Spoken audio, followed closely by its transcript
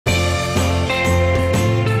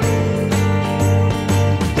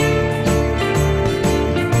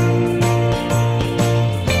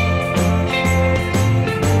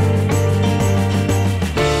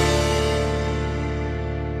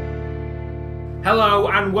Hello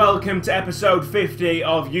and welcome to episode 50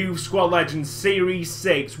 of Youth Squad Legends Series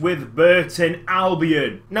 6 with Burton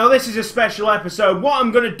Albion. Now this is a special episode. What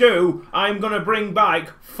I'm going to do, I'm going to bring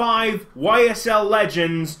back 5 YSL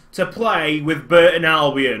legends to play with Burton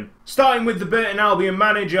Albion. Starting with the Burton Albion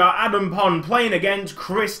manager, Adam Pond, playing against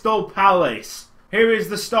Crystal Palace. Here is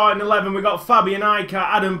the starting 11. We've got Fabian Iker,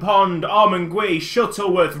 Adam Pond, Armand Gui,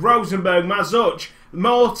 Shuttleworth, Rosenberg, Mazuch,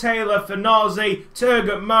 Mo Taylor, Fornazi,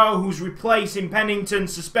 Turgut Mo, who's replacing Pennington,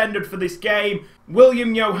 suspended for this game,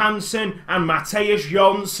 William Johansson and Mateusz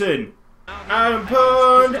Jonsson. Adam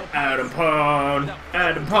Pond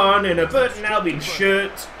in a Burton Albion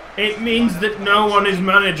shirt. It means that no one is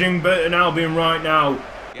managing Burton Albion right now.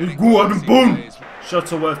 Go Adam Pond!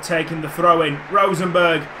 Shuttleworth taking the throw-in.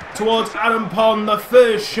 Rosenberg towards Adam Pond, the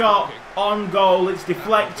first shot on goal. It's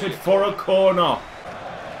deflected for a corner.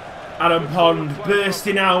 Adam Pond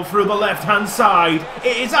bursting out through the left-hand side.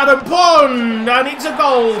 It is Adam Pond, and it's a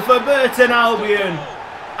goal for Burton Albion.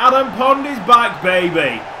 Adam Pond is back,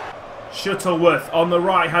 baby. Shuttleworth on the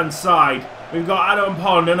right-hand side. We've got Adam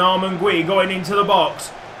Pond and Armand Gui going into the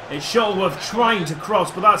box. It's Shuttleworth trying to cross,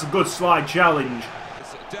 but that's a good slide challenge.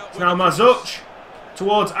 It's now Mazuch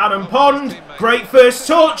towards Adam Pond. Great first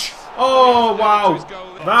touch. Oh, wow.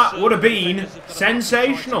 That would have been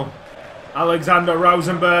sensational. Alexander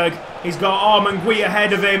Rosenberg, he's got Armand Gui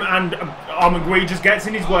ahead of him, and Armand Gui just gets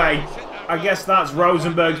in his way. I guess that's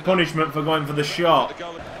Rosenberg's punishment for going for the shot.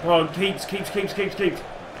 Well, keeps.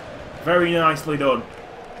 Very nicely done.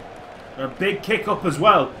 A big kick up as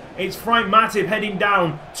well. It's Frank Matip heading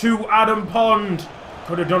down to Adam Pond.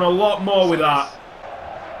 Could have done a lot more with that.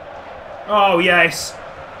 Oh, yes.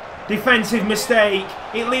 Defensive mistake.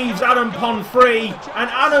 It leaves Adam Pond free, and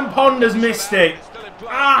Adam Pond has missed it.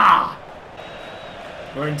 Ah!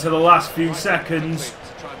 We're into the last few seconds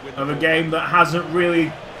of a game that hasn't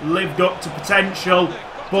really lived up to potential.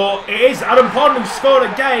 But it is Adam Pond who scored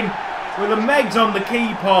again with a Megs on the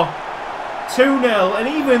keeper. 2-0. And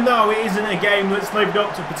even though it isn't a game that's lived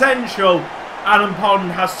up to potential, Adam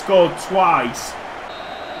Pond has scored twice.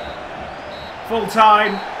 Full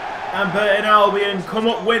time. And Burton Albion come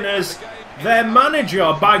up winners. Their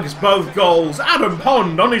manager bags both goals. Adam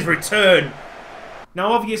Pond on his return.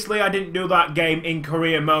 Now obviously I didn't do that game in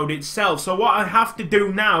career mode itself, so what I have to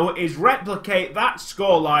do now is replicate that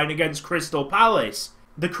scoreline against Crystal Palace.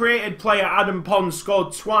 The created player Adam Pond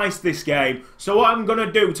scored twice this game, so what I'm going to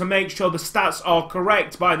do to make sure the stats are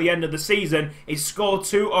correct by the end of the season is score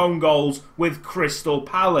 2 own goals with Crystal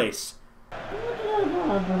Palace.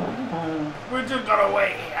 We're just gonna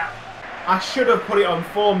wait here. I should have put it on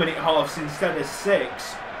 4-minute halves instead of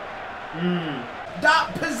 6.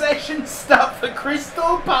 That possession stat for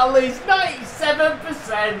Crystal Palace,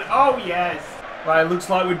 97%, oh yes. Right, looks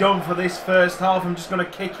like we're done for this first half. I'm just going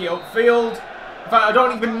to kick it upfield. In fact, I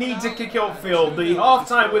don't even need to kick it upfield. The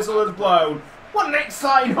half-time whistle has blown. What an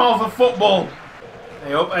exciting half of football.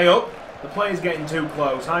 Hey up, hey up. The player's getting too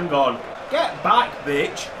close, hang on. Get back,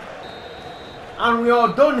 bitch. And we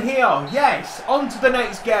are done here, yes. On to the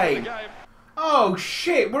next game. Oh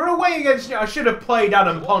shit, we're away against... I should have played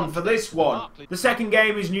Adam Pond for this one. The second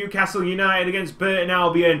game is Newcastle United against Burton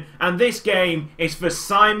Albion, and this game is for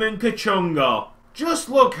Simon Kachunga. Just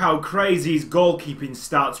look how crazy his goalkeeping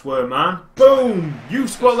stats were, man. Boom!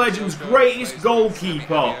 Youth Squad Legends' greatest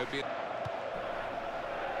goalkeeper.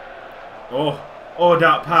 Oh,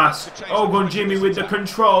 that pass. Ogun Jimmy with the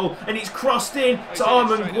control, and it's crossed in to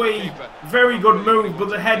Armand Gui. Very good move, but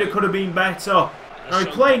the header could have been better. Now, we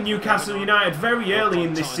played Newcastle United very early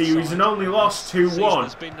in this series and only lost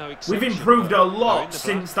 2-1. We've improved a lot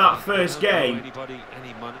since that first game.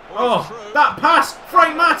 Oh, that pass!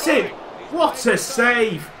 Frank Matip! What a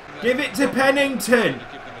save! Give it to Pennington!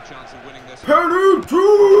 Pennington!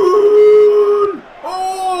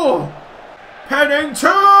 Oh!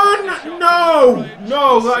 Pennington! No!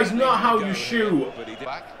 No, that is not how you shoot.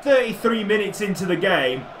 33 minutes into the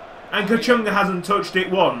game, and Kachunga hasn't touched it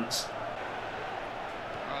once.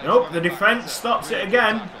 Nope, the defence stops it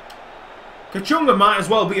again. Kachunga might as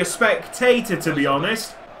well be a spectator, to be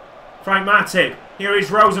honest. Frank Matip. Here is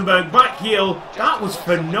Rosenberg. Back heel. That was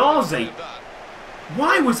Fornazi.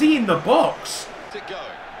 Why was he in the box?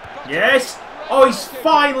 Yes. Oh, he's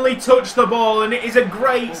finally touched the ball, and it is a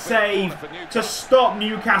great save to stop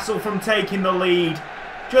Newcastle from taking the lead.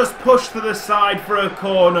 Just push to the side for a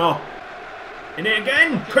corner. In it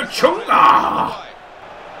again. Kachunga!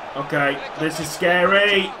 Okay, this is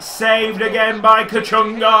scary. Saved again by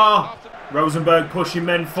Kachunga. Rosenberg pushing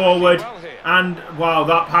men forward. And, wow,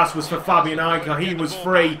 that pass was for Fabian Iker. He was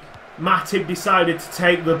free. Matip decided to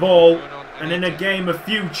take the ball. And in a game of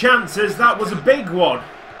few chances, that was a big one.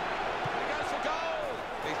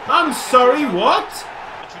 I'm sorry, what?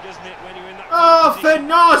 Oh,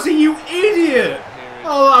 Fenazi, you idiot!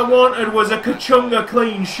 All I wanted was a Kachunga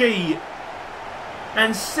clean sheet.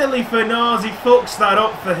 And silly Fenazi fucks that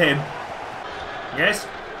up for him. Yes,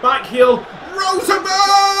 back heel,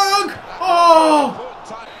 Rosenberg! Oh!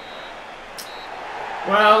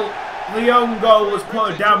 Well, the own goal has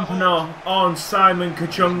put a dampener on Simon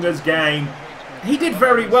Kachunga's game. He did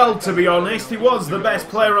very well, to be honest. He was the best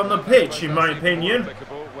player on the pitch, in my opinion.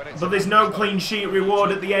 But there's no clean sheet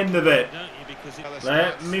reward at the end of it.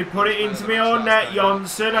 Let me put it into my own net,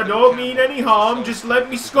 Johnson. I don't mean any harm. Just let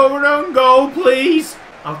me score an own goal, please.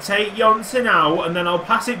 I'll take Johnson out, and then I'll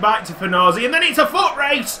pass it back to Fenazi, and then it's a foot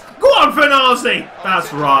race! Go on, Fenazi!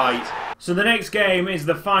 That's right. So the next game is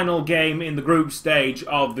the final game in the group stage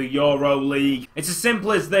of the Euro League. It's as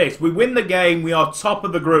simple as this. We win the game, we are top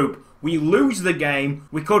of the group. We lose the game,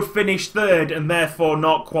 we could finish third and therefore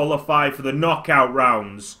not qualify for the knockout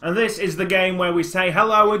rounds. And this is the game where we say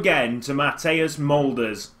hello again to Mateusz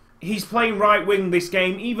Mulders. He's playing right wing this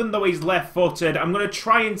game, even though he's left-footed. I'm going to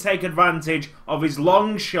try and take advantage of his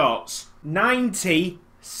long shots.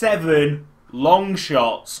 97 long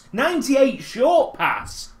shots. 98 short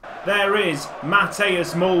pass. There is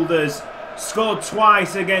Mateusz Mulders. Scored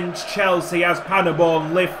twice against Chelsea as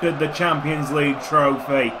Paderborn lifted the Champions League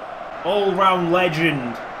trophy. All-round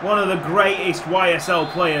legend. One of the greatest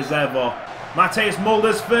YSL players ever. Mateusz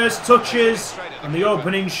Mulders' first touches and the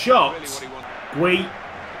opening shots. Gui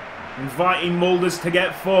inviting Mulders to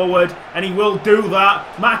get forward, and he will do that.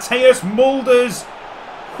 Mateusz Mulders.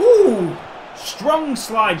 Whoo! Strong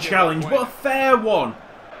slide challenge, but a fair one.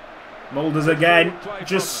 Mulders again,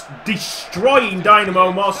 just destroying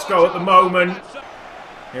Dynamo Moscow at the moment.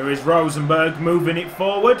 Here is Rosenberg moving it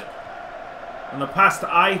forward. And the pass to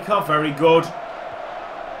Aika, very good.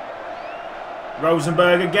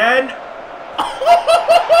 Rosenberg again.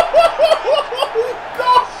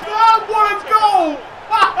 God, what a goal!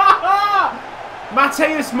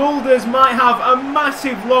 Mateusz Mulders might have a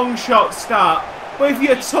massive long shot start, but if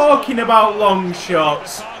you're talking about long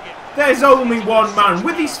shots, there's only one man.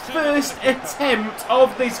 With his first attempt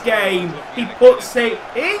of this game, he puts it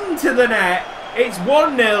into the net. It's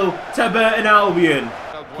 1-0 to Burton Albion.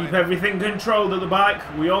 Keep everything controlled at the back.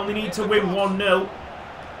 We only need to win 1-0.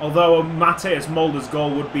 Although a Mateusz Mulders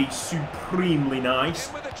goal would be supremely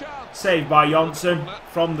nice. Saved by Johnson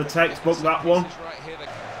from the textbook, that one.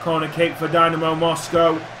 Corner kick for Dynamo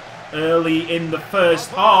Moscow early in the first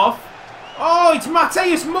half. Oh, it's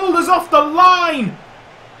Mateusz Mulders off the line!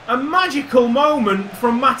 A magical moment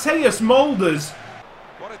from Mateusz Mulders.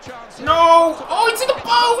 No! Oh, it's in the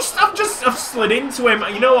post! I've slid into him.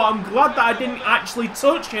 You know what? I'm glad that I didn't actually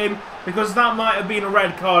touch him, because that might have been a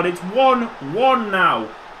red card. It's 1-1 now.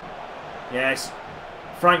 Yes.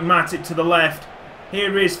 Frank Matic to the left.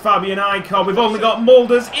 Here is Fabian Aiko. We've only got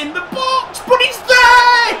Mulders in the box, but he's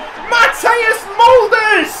there! Mateusz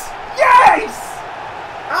Mulders! Yes!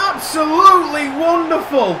 Absolutely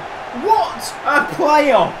wonderful. What a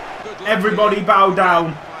player. Everybody bow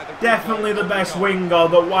down. Definitely the best winger that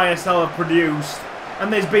YSL have produced.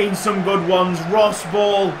 And there's been some good ones. Ross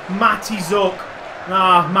Ball, Matty Zuck.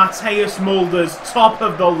 Mateusz Mulders, top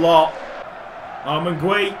of the lot.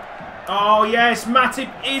 Gui. Oh yes, Matip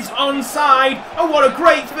is onside. Oh, what a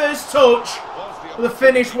great first touch. But the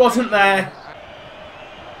finish wasn't there.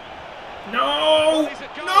 No!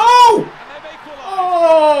 No!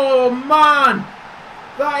 Oh man!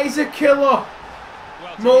 That is a killer.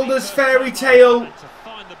 Mulders' fairy tale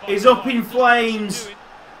is up in flames.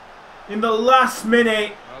 In the last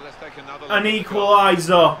minute, an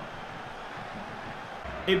equaliser.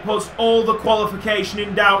 It puts all the qualification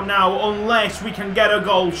in doubt now, unless we can get a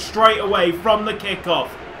goal straight away from the kickoff.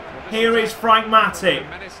 Here is Frank Matic.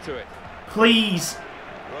 Please.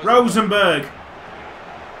 Rosenberg.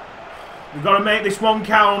 We've got to make this one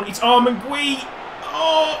count. It's Gui.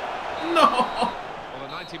 Oh, no.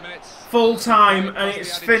 Full time, and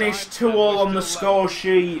it's finished 2-2 on the score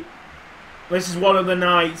sheet. This is one of the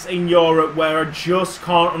nights in Europe where I just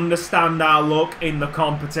can't understand our luck in the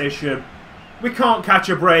competition. We can't catch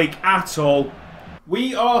a break at all.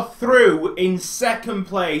 We are through in second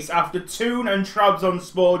place after Toon and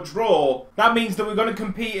Trabzonspor draw. That means that we're going to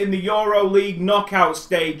compete in the Euro League knockout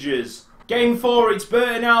stages. Game 4, it's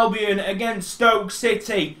Burton Albion against Stoke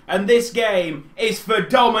City, and this game is for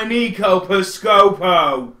Domenico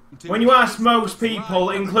Piscopo. When you ask most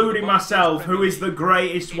people, including myself, who is the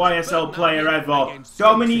greatest YSL player ever,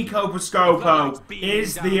 Domenico Piscopo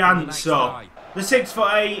is the answer. The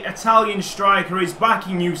 6'8" Italian striker is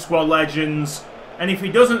backing youth squad legends, and if he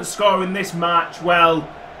doesn't score in this match, well,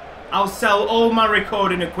 I'll sell all my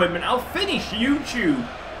recording equipment, I'll finish YouTube,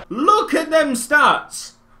 Look at them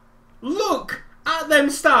stats. Look at them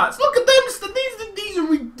stats. Look at them. These are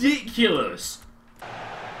ridiculous.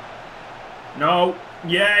 No.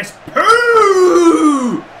 Yes.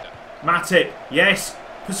 Pooh! Matip. Yes.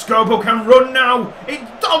 Piscopo can run now. It's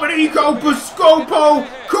Domenico Piscopo.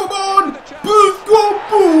 Come on.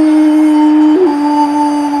 Piscopo.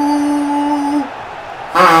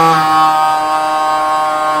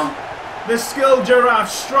 The skilled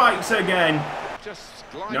giraffe strikes again.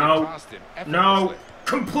 No. No.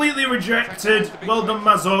 Completely rejected. Well done,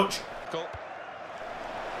 Mazuch.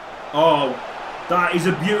 Oh. That is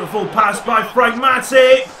a beautiful pass by Frank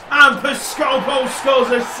Matip. And Piscopo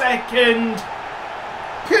scores a second.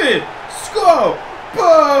 Piscopo!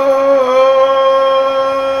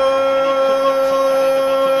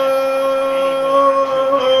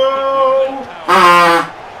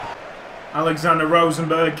 Alexander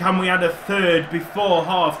Rosenberg, can we add a third before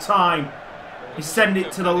half-time? He send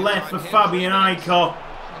it to the left for Fabian Aiko.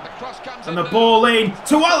 And the ball in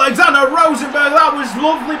to Alexander Rosenberg. That was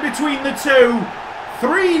lovely between the two.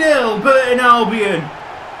 3-0 Burton Albion.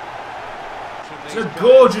 It's a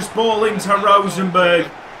gorgeous ball into Rosenberg.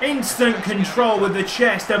 Instant control with the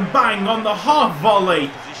chest and bang on the half volley.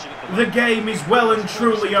 The game is well and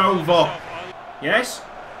truly over. Yes?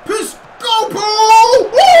 Piscopo!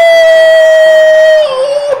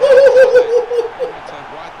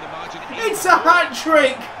 It's a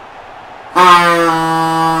hat-trick!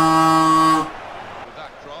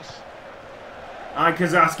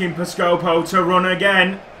 Aika's asking Piscopo to run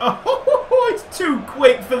again. Oh, it's too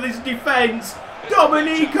quick for this defence.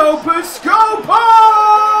 Domenico Piscopo!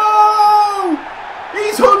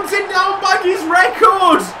 He's hunting down Baggy's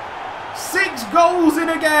record! 6 goals in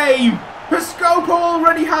a game. Piscopo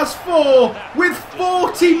already has 4 with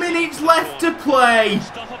 40 minutes left to play.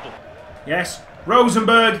 Yes,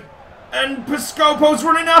 Rosenberg. And Piscopo's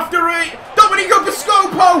running after it. Domenico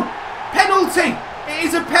Piscopo! Penalty! It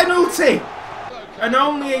is a penalty! And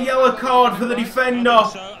only a yellow card for the defender,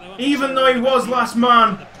 even though he was last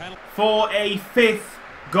man, for a 5th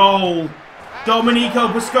goal. Domenico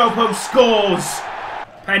Piscopo scores.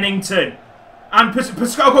 Pennington. And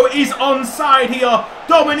Piscopo is onside here.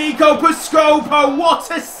 Domenico Piscopo,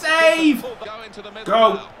 what a save!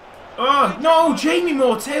 Go. Oh, no, Jamie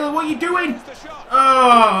Moore, Taylor, what are you doing?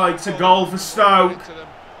 Oh, it's a goal for Stoke.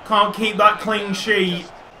 Can't keep that clean sheet.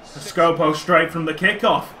 Piscopo straight from the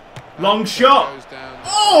kickoff. Long shot.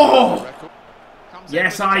 Oh!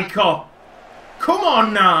 Yes, Aiko. Come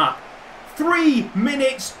on now. 3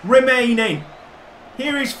 minutes remaining.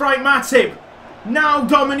 Here is Frank Matip. Now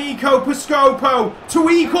Domenico Piscopo to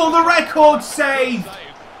equal the record save.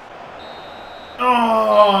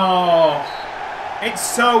 Oh! It's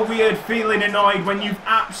so weird feeling annoyed when you've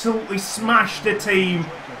absolutely smashed a team.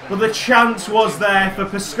 But the chance was there for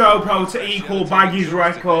Piscopo to equal Baggy's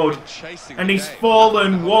record. And he's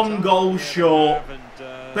fallen 1 goal short.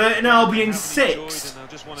 Burton Albion 6,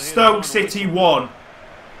 Stoke City 1.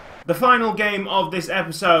 The final game of this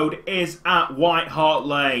episode is at White Hart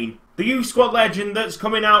Lane. The youth squad legend that's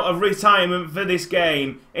coming out of retirement for this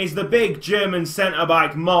game is the big German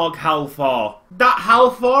centre-back Mark Halfar. That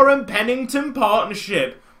Halfar and Pennington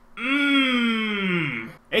partnership.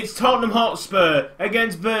 It's Tottenham Hotspur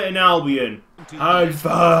against Burton Albion.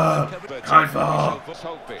 Halfar! Halfar!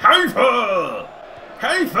 Halfar!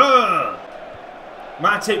 Halfar!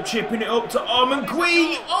 Matip chipping it up to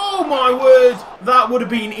Armangui. Oh my word! That would have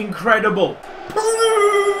been incredible.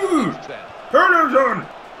 Pennington!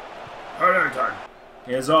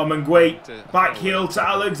 Here's Armangui. Back heel to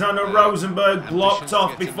Alexander Rosenberg. Blocked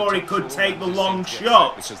off before he could take the long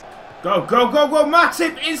shot. Go, go, go, go.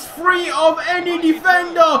 Matip is free of any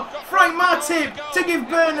defender. Frank Matip to give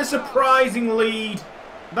Burton a surprising lead.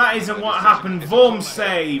 That isn't what happened. Vorm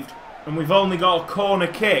saved. And we've only got a corner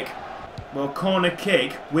kick. Well, corner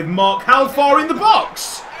kick with Mark Halfar in the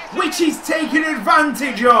box. Which he's taken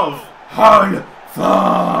advantage of. Halfar.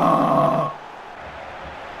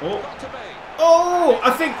 Oh,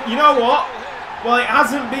 I think, you know what? Well, it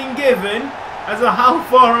hasn't been given as a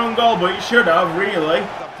Halfar on goal, but it should have, really.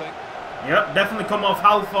 Yep, definitely come off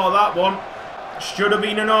Halfar, that one. Should have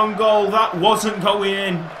been an own goal. That wasn't going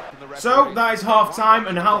in. So, that is half-time,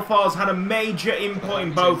 and Halfar's had a major input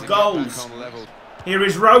in both goals. Here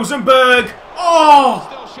is Rosenberg.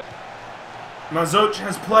 Oh! Mazuch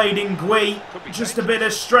has played in Gui. Just a bit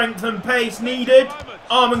of strength and pace needed.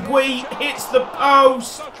 Armangui hits the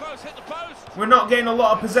post. We're not getting a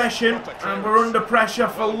lot of possession, and we're under pressure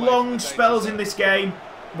for long spells in this game.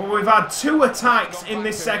 But we've had 2 attacks in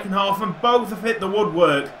this second half, and both have hit the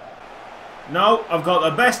woodwork. No, I've got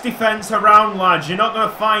the best defence around, lads. You're not going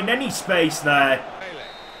to find any space there.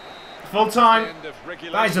 full time.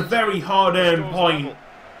 That is a very hard-earned point.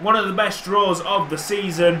 One of the best draws of the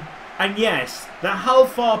season. And yes, the Hull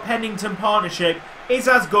 4 Pennington partnership is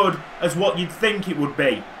as good as what you'd think it would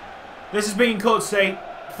be. This has been Cutzy.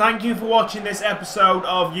 Thank you for watching this episode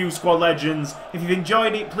of Youth Squad Legends. If you've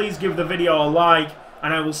enjoyed it, please give the video a like.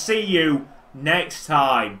 And I will see you next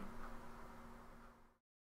time.